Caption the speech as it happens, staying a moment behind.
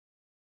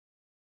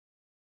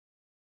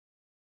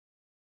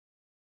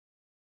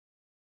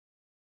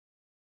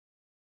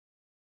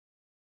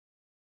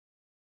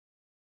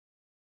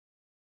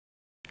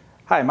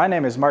Hi, my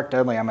name is Mark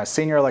Dudley. I'm a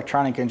senior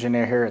electronic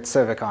engineer here at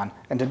Civacon,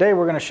 and today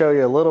we're going to show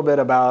you a little bit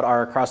about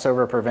our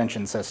crossover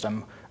prevention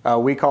system.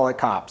 We call it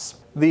COPS.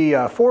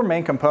 The four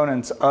main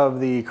components of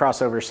the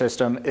crossover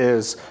system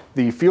is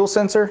the fuel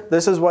sensor.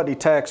 This is what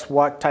detects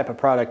what type of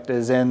product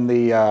is in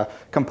the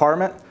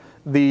compartment.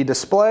 The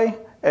display,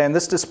 and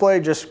this display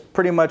just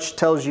pretty much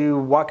tells you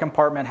what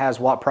compartment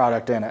has what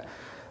product in it.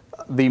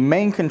 The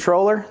main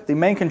controller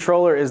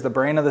is the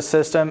brain of the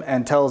system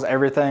and tells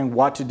everything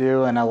what to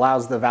do and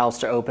allows the valves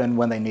to open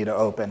when they need to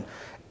open.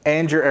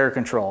 And your air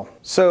control.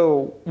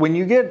 So when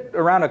you get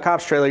around a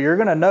COPS trailer, you're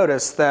going to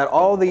notice that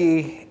all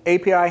the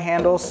API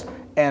handles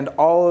and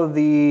all of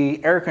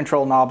the air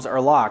control knobs are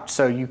locked,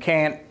 so you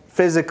can't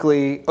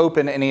physically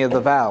open any of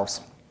the valves.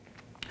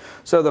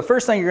 So the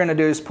first thing you're going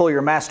to do is pull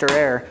your master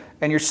air,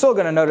 and you're still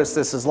going to notice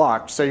this is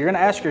locked. So you're going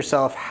to ask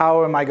yourself,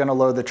 how am I going to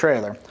load the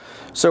trailer?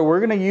 So we're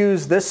going to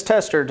use this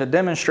tester to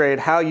demonstrate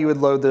how you would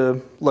load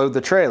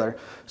the trailer.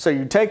 So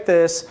you take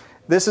this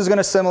is going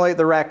to simulate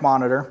the rack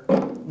monitor.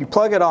 You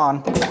plug it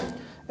on,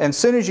 and as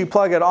soon as you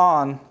plug it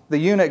on, the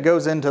unit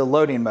goes into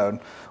loading mode,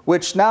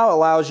 which now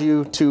allows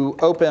you to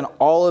open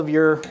all of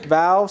your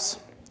valves,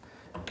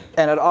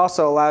 and it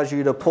also allows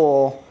you to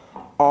pull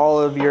all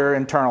of your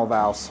internal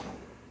valves.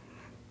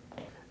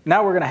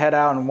 Now we're going to head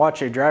out and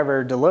watch a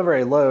driver deliver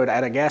a load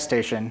at a gas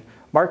station.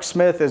 Mark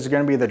Smith is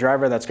going to be the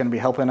driver that's going to be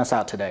helping us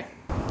out today.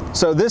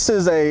 So this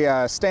is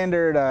a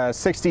standard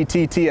 60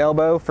 TT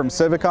elbow from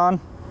Civacon.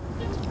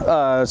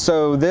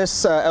 So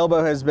this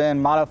elbow has been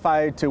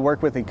modified to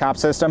work with the COPS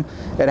system.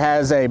 It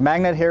has a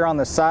magnet here on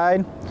the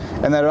side,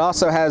 and then it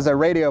also has a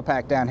radio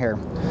pack down here.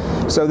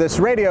 So this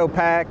radio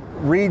pack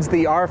reads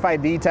the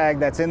RFID tag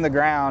that's in the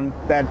ground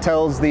that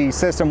tells the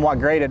system what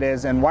grade it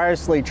is and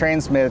wirelessly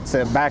transmits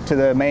it back to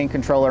the main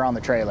controller on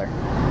the trailer.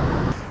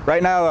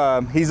 Right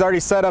now he's already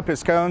set up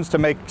his cones to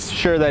make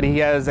sure that he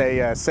has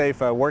a safe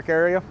work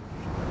area.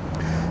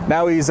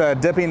 Now he's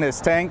dipping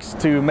his tanks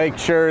to make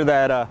sure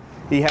that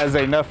he has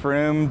enough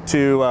room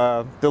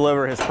to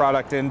deliver his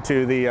product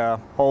into the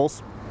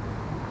holes.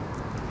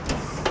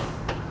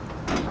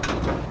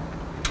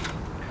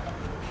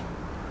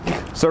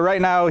 So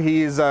right now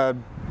he's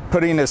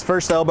putting his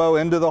first elbow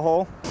into the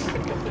hole.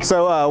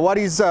 So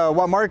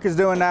what Mark is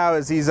doing now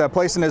is he's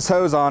placing his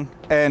hose on,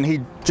 and he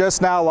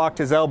just now locked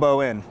his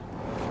elbow in.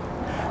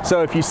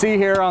 So if you see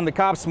here on the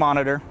COPS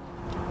monitor,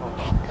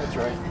 that's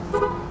right.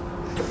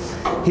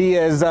 He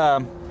is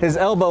his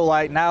elbow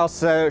light now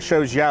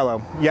shows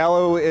yellow.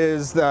 Yellow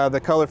is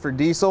the color for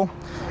diesel,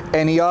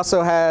 and he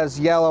also has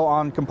yellow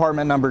on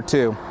compartment number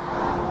 2.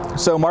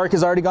 So Mark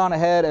has already gone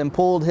ahead and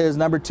pulled his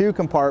number 2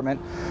 compartment.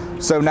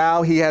 So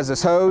now he has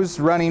his hose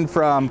running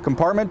from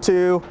compartment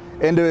 2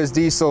 into his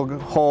diesel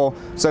hole.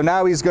 So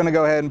now he's going to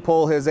go ahead and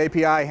pull his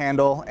API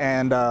handle,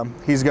 and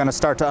he's going to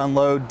start to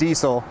unload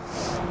diesel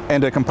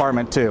into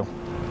compartment 2.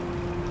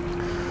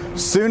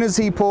 Soon as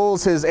he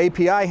pulls his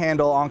API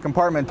handle on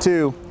compartment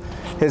 2,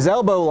 his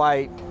elbow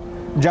light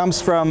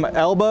jumps from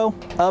elbow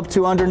up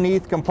to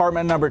underneath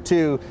compartment number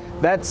 2.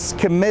 That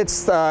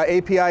commits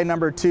API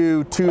number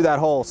 2 to that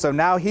hole. So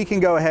now he can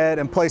go ahead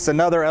and place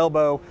another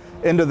elbow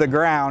into the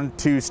ground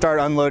to start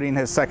unloading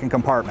his second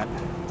compartment.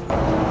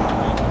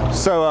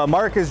 So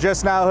Mark has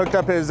just now hooked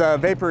up his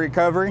vapor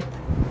recovery.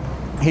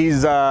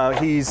 He's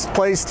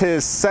placed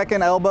his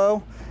second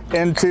elbow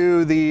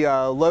into the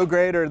low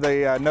grade or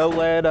the no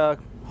lead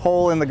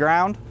hole in the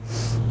ground.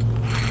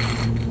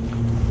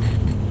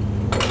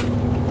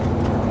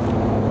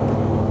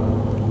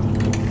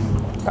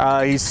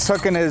 He's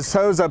hooking his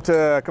hose up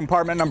to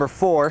compartment number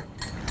 4.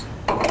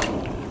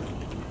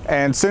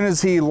 And as soon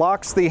as he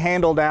locks the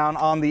handle down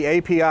on the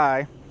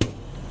API, you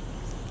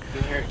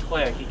can hear it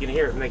click, you can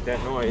hear it make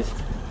that noise.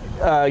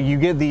 You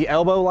get the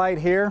elbow light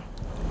here,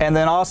 and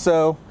then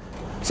also,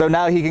 so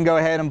now he can go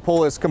ahead and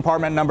pull his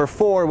compartment number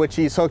 4, which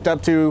he's hooked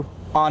up to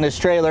on his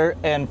trailer,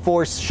 and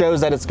 4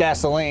 shows that it's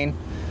gasoline.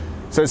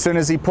 So as soon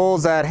as he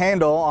pulls that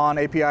handle on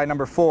API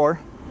number 4,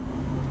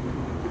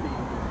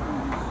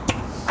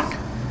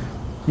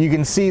 you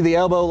can see the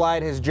elbow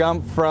light has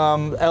jumped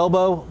from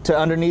elbow to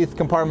underneath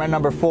compartment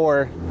number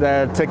 4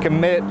 to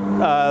commit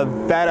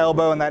that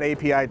elbow and that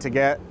API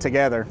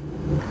together.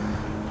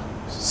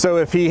 So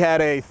if he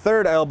had a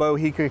third elbow,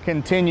 he could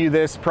continue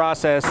this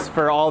process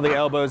for all the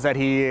elbows that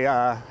he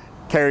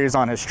carries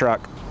on his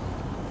truck.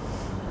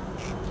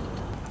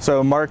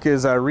 So Mark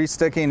is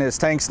resticking his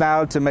tanks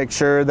now to make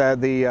sure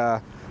that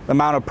the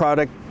amount of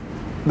product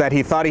that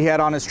he thought he had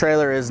on his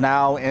trailer is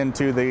now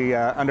into the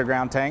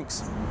underground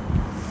tanks.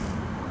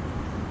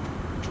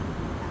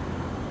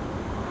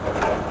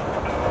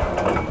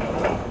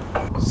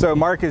 So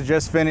Mark has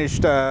just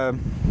finished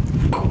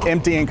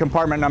emptying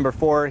compartment number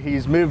 4.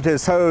 He's moved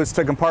his hose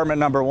to compartment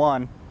number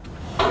 1.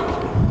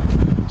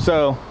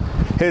 So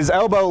his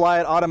elbow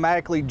light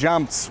automatically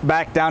jumps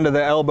back down to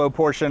the elbow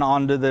portion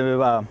onto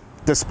the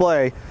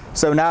display.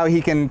 So now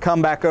he can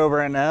come back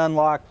over and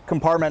unlock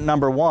compartment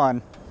number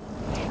 1.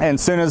 And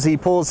as soon as he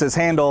pulls his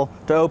handle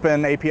to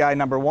open API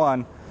number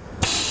 1,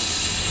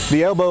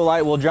 the elbow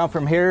light will jump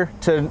from here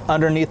to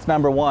underneath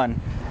number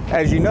 1.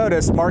 As you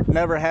notice, Mark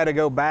never had to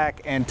go back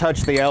and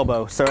touch the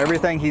elbow. So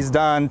everything he's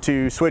done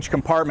to switch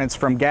compartments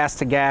from gas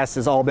to gas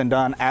has all been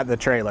done at the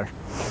trailer.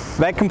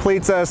 That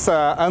completes us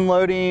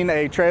unloading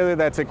a trailer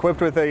that's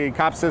equipped with a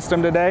COP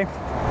system today.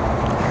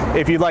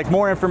 If you'd like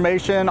more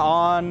information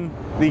on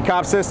the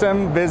COP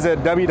system, visit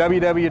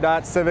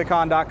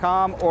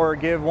www.civacon.com or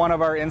give one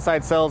of our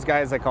inside sales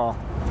guys a call.